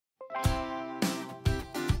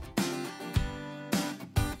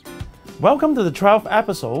Welcome to the 12th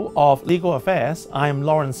episode of Legal Affairs. I am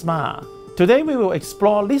Lawrence Ma. Today we will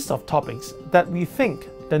explore a list of topics that we think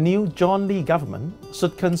the new John Lee government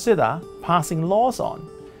should consider passing laws on.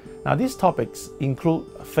 Now these topics include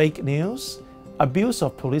fake news, abuse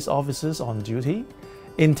of police officers on duty,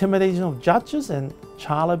 intimidation of judges, and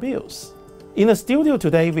child abuse. In the studio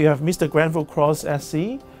today we have Mr. Grenville Cross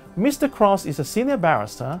SC. Mr. Cross is a senior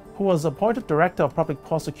barrister who was appointed Director of Public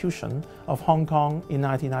Prosecutions of Hong Kong in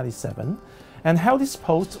 1997 and held this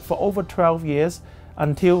post for over 12 years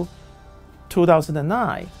until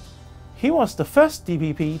 2009. He was the first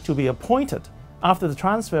DPP to be appointed after the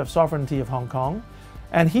transfer of sovereignty of Hong Kong,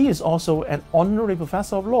 and he is also an honorary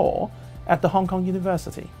professor of law at the Hong Kong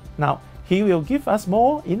University. Now, he will give us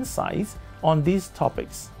more insights on these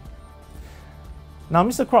topics. Now,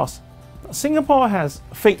 Mr. Cross, Singapore has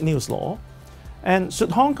fake news law, and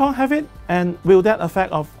should Hong Kong have it, and will that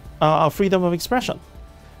affect our freedom of expression?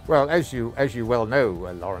 Well, as you well know,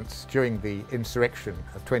 Lawrence, during the insurrection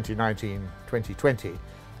of 2019-2020,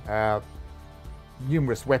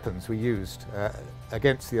 numerous weapons were used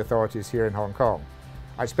against the authorities here in Hong Kong.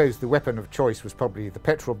 I suppose the weapon of choice was probably the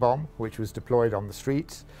petrol bomb, which was deployed on the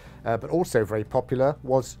streets, but also very popular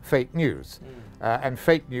was fake news. And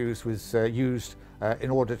fake news was used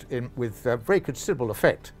with very considerable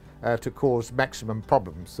effect to cause maximum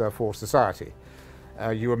problems for society.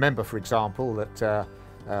 You remember, for example, that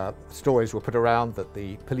stories were put around that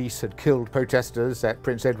the police had killed protesters at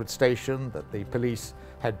Prince Edward Station, that the police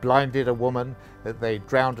had blinded a woman, that they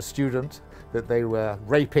drowned a student, that they were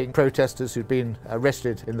raping protesters who'd been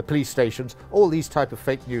arrested in the police stations. All these type of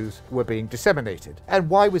fake news were being disseminated. And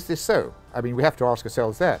why was this so? I mean, we have to ask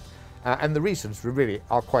ourselves that. And the reasons really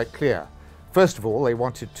are quite clear. First of all, they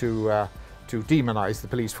wanted to demonize the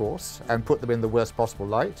police force and put them in the worst possible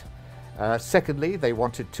light. Secondly, they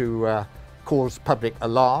wanted to cause public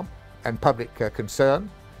alarm and public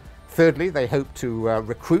concern. Thirdly, they hoped to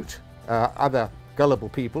recruit other gullible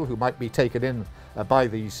people who might be taken in by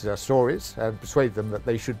these stories and persuade them that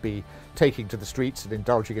they should be taking to the streets and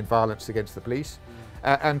indulging in violence against the police.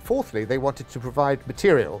 And fourthly, they wanted to provide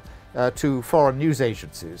material to foreign news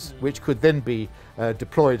agencies, which could then be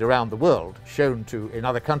deployed around the world, shown to in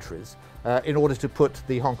other countries, in order to put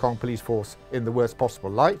the Hong Kong police force in the worst possible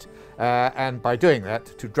light, and by doing that,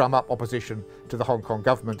 to drum up opposition to the Hong Kong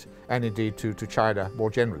government and indeed to China more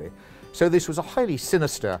generally. So this was a highly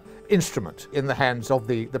sinister instrument in the hands of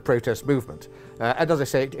the protest movement. And as I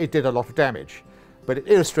say, it did a lot of damage. But it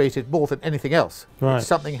illustrated more than anything else. Right.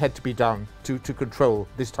 Something had to be done to control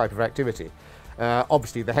this type of activity.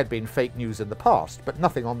 Obviously, there had been fake news in the past, but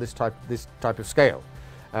nothing on this type of scale.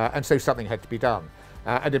 And so something had to be done.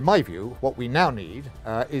 And in my view, what we now need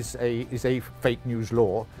is a fake news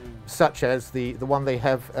law, such as the one they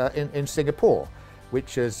have in Singapore,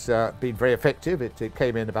 which has been very effective. It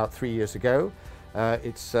came in about 3 years ago.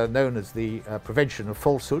 It's known as the Prevention of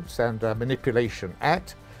Falsehoods and Manipulation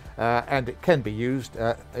Act. And it can be used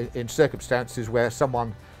in circumstances where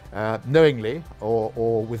someone knowingly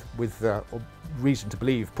or with reason to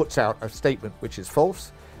believe puts out a statement which is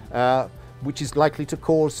false, which is likely to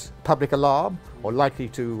cause public alarm or likely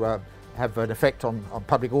to have an effect on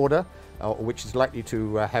public order, or which is likely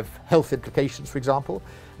to have health implications, for example.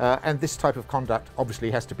 And this type of conduct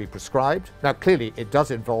obviously has to be prescribed. Now clearly it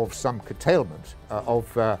does involve some curtailment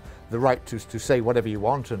of the right to say whatever you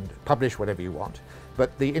want and publish whatever you want.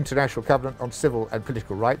 But the International Covenant on Civil and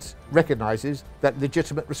Political Rights recognises that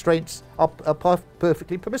legitimate restraints are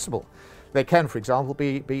perfectly permissible. They can, for example,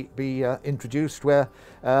 be introduced where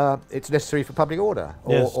it's necessary for public order,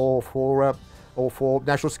 or for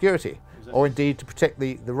national security, or indeed to protect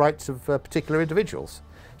the rights of particular individuals.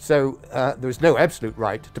 So there is no absolute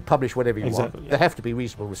right to publish whatever you want. Yeah. There have to be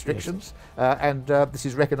reasonable restrictions, and this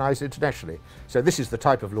is recognised internationally. So this is the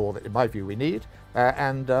type of law that, in my view, we need,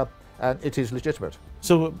 and it is legitimate.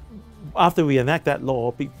 So after we enact that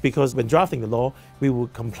law, because when drafting the law, we will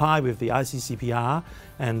comply with the ICCPR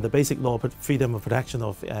and the basic law, freedom of protection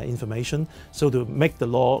of information, so to make the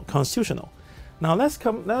law constitutional. Now let's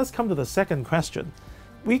come to the second question.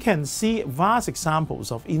 We can see vast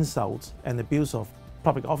examples of insults and abuse of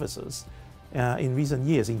public officers in recent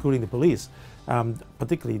years, including the police,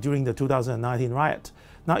 particularly during the 2019 riot.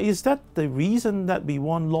 Now, is that the reason that we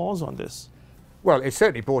want laws on this? Well, it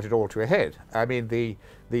certainly brought it all to a head. I mean, the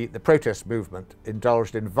protest movement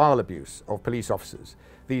indulged in vile abuse of police officers.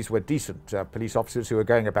 These were decent police officers who were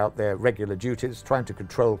going about their regular duties, trying to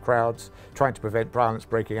control crowds, trying to prevent violence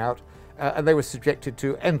breaking out, and they were subjected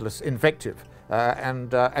to endless invective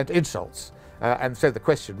and insults. And so the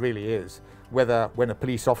question really is, whether when a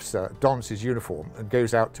police officer dons his uniform and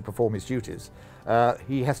goes out to perform his duties,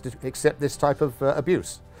 he has to accept this type of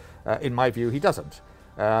abuse. In my view, he doesn't.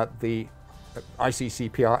 The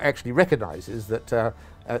ICCPR actually recognises that,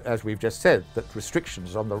 as we've just said, that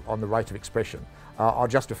restrictions on the right of expression are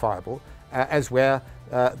justifiable, as where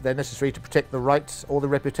they're necessary to protect the rights or the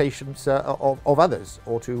reputations of others,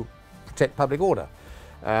 or to protect public order.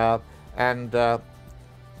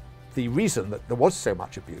 The reason that there was so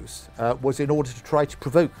much abuse was in order to try to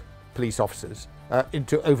provoke police officers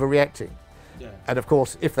into overreacting. Yeah. And of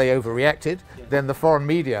course, if they overreacted, then the foreign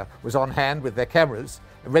media was on hand with their cameras,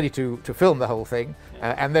 ready to film the whole thing,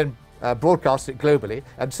 and then broadcast it globally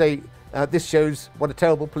and say, this shows what a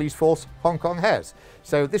terrible police force Hong Kong has.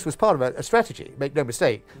 So this was part of a strategy, make no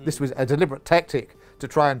mistake. This was a deliberate tactic to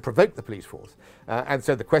try and provoke the police force. And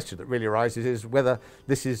so the question that really arises is whether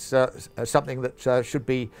this is something that should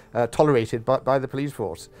be tolerated by the police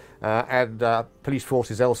force. Police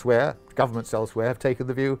forces elsewhere, governments elsewhere, have taken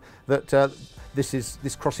the view that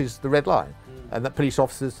this crosses the red line, and that police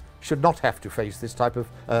officers should not have to face this type of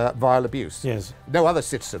vile abuse. Yes. No other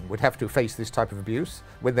citizen would have to face this type of abuse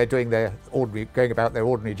when they're doing going about their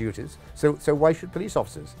ordinary duties. So why should police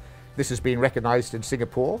officers? This has been recognised in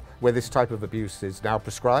Singapore, where this type of abuse is now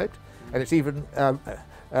prescribed, and it's even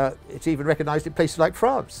recognised in places like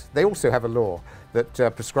France. They also have a law that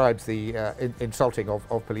prescribes the insulting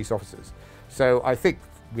of police officers. So I think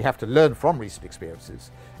we have to learn from recent experiences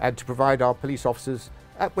and to provide our police officers,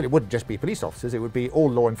 well, it wouldn't just be police officers, it would be all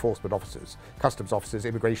law enforcement officers, customs officers,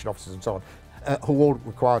 immigration officers and so on, who are all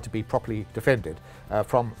required to be properly defended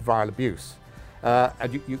from vile abuse.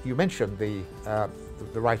 And you mentioned the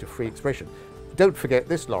right of free expression. Don't forget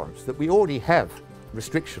this, Lawrence, that we already have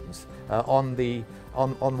restrictions on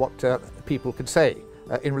what people can say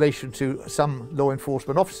in relation to some law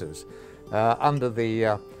enforcement officers under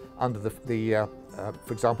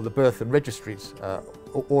for example, the Birth and Registries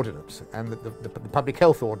Ordinance and the Public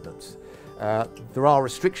Health Ordinance. There are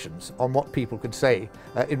restrictions on what people can say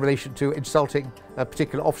in relation to insulting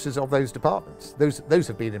particular officers of those departments. Those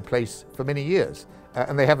have been in place for many years,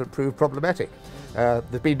 and they haven't proved problematic.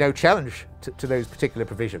 There's been no challenge to those particular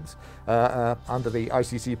provisions under the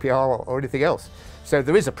ICCPR or anything else. So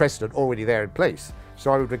there is a precedent already there in place.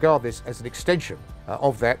 So I would regard this as an extension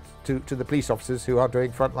of that to the police officers who are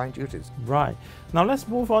doing frontline duties. Right. Now let's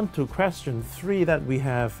move on to question 3 that we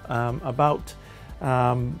have about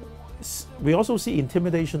we also see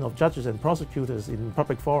intimidation of judges and prosecutors in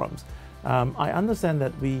public forums. I understand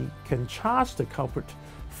that we can charge the culprit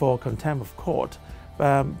for contempt of court,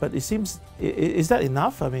 but it seems, is that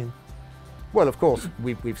enough? I mean, well, of course,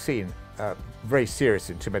 we've seen very serious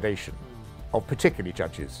intimidation of particularly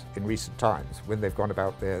judges in recent times when they've gone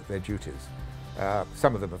about their duties.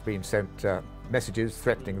 Some of them have been sent messages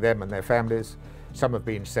threatening them and their families. Some have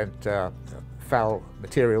been sent foul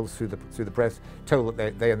materials through the press, told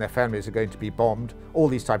that they and their families are going to be bombed, all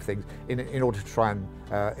these type of things, in order to try and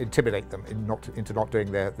intimidate them into not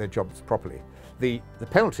doing their jobs properly. The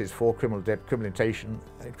penalties for criminal intimidation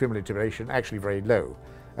are actually very low.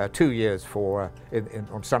 2 years for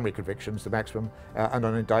on summary convictions, the maximum, and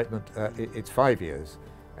on indictment it's 5 years.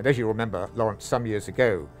 And as you remember, Lawrence, some years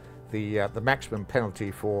ago, the maximum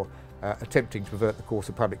penalty for attempting to pervert the course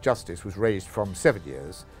of public justice was raised from 7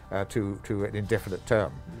 years to an indefinite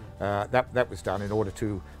term. That was done in order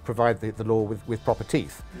to provide the law with proper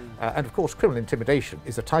teeth. And of course, criminal intimidation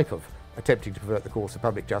is a type of attempting to pervert the course of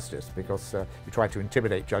public justice, because you try to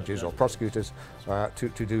intimidate judges or prosecutors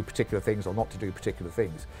to do particular things or not to do particular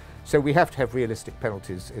things. So we have to have realistic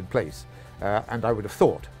penalties in place, and I would have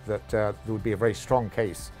thought that there would be a very strong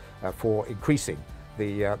case for increasing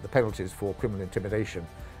the penalties for criminal intimidation,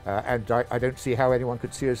 and I don't see how anyone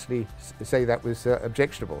could seriously say that was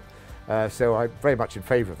objectionable. So I'm very much in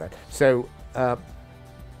favour of that. So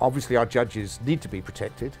obviously our judges need to be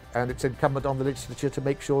protected, and it's incumbent on the legislature to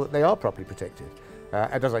make sure that they are properly protected.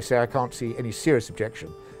 And as I say, I can't see any serious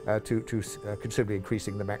objection to considerably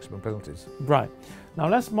increasing the maximum penalties. Right. Now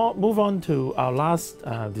let's move on to our last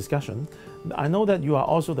discussion. I know that you are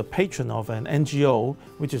also the patron of an NGO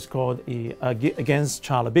which is called Against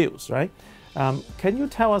Child Abuse, right? Can you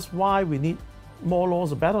tell us why we need more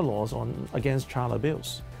laws or better laws against child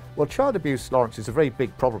abuse? Well, child abuse, Lawrence, is a very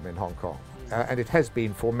big problem in Hong Kong. And it has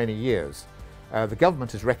been for many years. The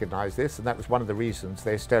government has recognised this, and that was one of the reasons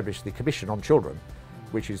they established the Commission on Children,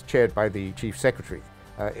 which is chaired by the Chief Secretary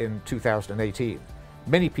in 2018.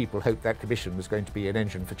 Many people hoped that commission was going to be an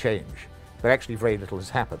engine for change, but actually very little has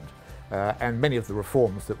happened, and many of the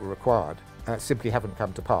reforms that were required simply haven't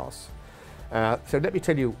come to pass. So let me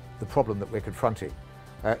tell you the problem that we're confronting.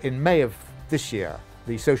 In May of this year,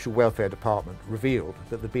 the Social Welfare Department revealed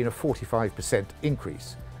that there'd been a 45%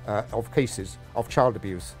 increase of cases of child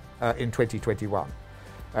abuse in 2021.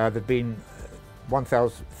 There'd been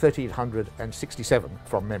 1,367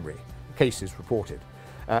 from memory cases reported.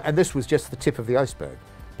 And this was just the tip of the iceberg,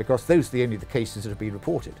 because those are only the cases that have been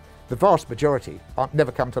reported. The vast majority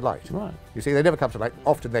never come to light. Right. You see, they never come to light.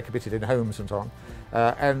 Often they're committed in homes and so on,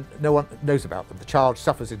 and no one knows about them. The child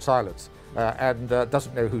suffers in silence and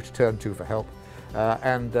doesn't know who to turn to for help,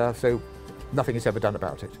 so nothing is ever done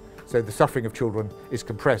about it. So the suffering of children is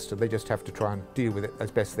compressed, and they just have to try and deal with it as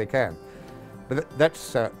best they can. But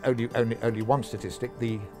that's only one statistic.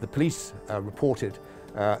 The police reported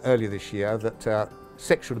earlier this year that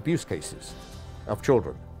sexual abuse cases of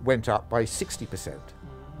children went up by 60%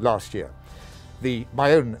 last year.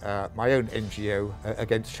 My own NGO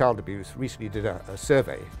against child abuse recently did a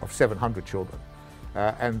survey of 700 children,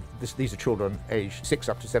 and these are children aged 6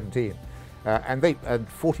 up to 17, and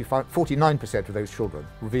 49% of those children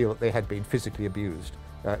reveal that they had been physically abused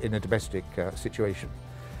in a domestic situation.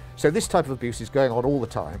 So this type of abuse is going on all the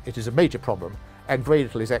time. It is a major problem, and very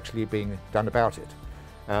little is actually being done about it.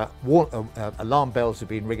 Alarm bells have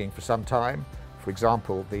been ringing for some time. For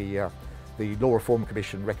example, the Law Reform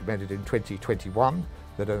Commission recommended in 2021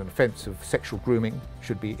 that an offence of sexual grooming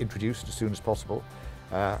should be introduced as soon as possible,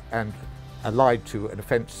 and allied to an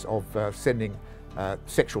offence of sending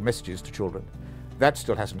sexual messages to children. That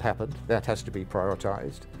still hasn't happened. That has to be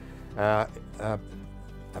prioritised.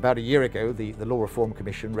 About a year ago, the Law Reform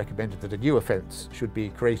Commission recommended that a new offence should be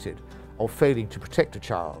created of failing to protect a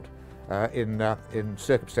child in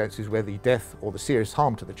circumstances where the death or the serious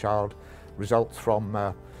harm to the child results from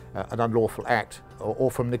an unlawful act or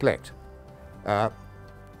from neglect.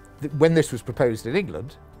 When this was proposed in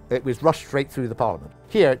England, it was rushed straight through the Parliament.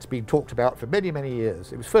 Here it's been talked about for many, many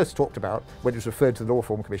years. It was first talked about when it was referred to the Law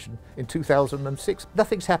Reform Commission in 2006.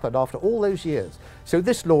 Nothing's happened after all those years. So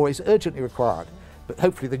this law is urgently required, but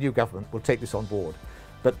hopefully the new government will take this on board.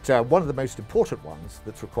 But one of the most important ones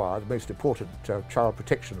that's required, the most important child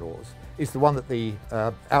protection laws, is the one that the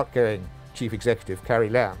outgoing Chief Executive, Carrie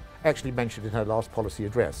Lam, actually mentioned in her last policy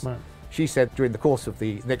address. Right. She said during the course of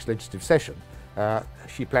the next legislative session,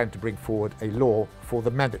 she planned to bring forward a law for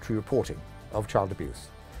the mandatory reporting of child abuse,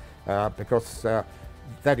 because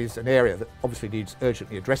that is an area that obviously needs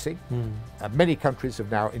urgently addressing. Many countries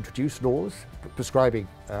have now introduced laws prescribing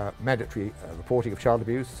mandatory reporting of child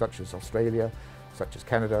abuse, such as Australia, such as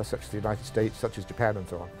Canada, such as the United States, such as Japan and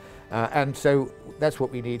so on. And so that's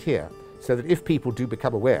what we need here, so that if people do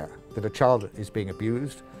become aware that a child is being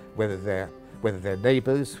abused, whether they're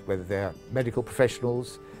neighbours, whether they're medical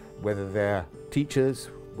professionals, whether they're teachers,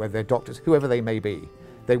 whether they're doctors, whoever they may be,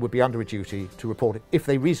 they would be under a duty to report it if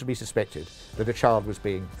they reasonably suspected that a child was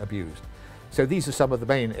being abused. So these are some of the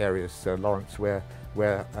main areas, Lawrence, where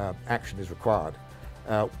action is required.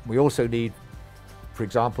 We also need, for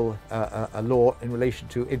example, a law in relation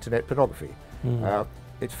to internet pornography.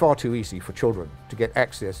 It's far too easy for children to get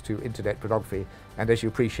access to internet pornography, and as you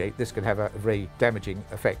appreciate, this can have a very damaging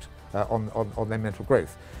effect on their mental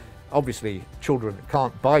growth. Obviously, children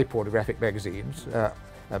can't buy pornographic magazines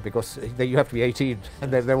because you have to be 18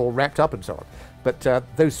 and they're all wrapped up and so on. But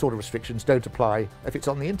those sort of restrictions don't apply if it's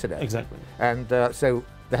on the internet. Exactly. And so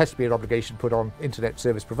there has to be an obligation put on internet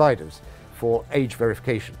service providers for age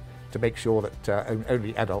verification to make sure that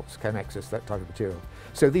only adults can access that type of material.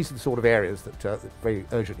 So these are the sort of areas that very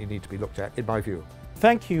urgently need to be looked at, in my view.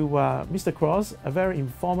 Thank you, Mr. Cross. A very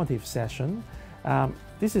informative session.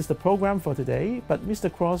 This is the program for today, but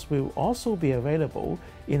Mr. Cross will also be available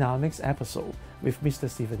in our next episode with Mr.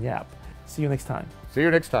 Stephen Yap. See you next time. See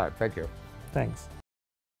you next time. Thank you. Thanks.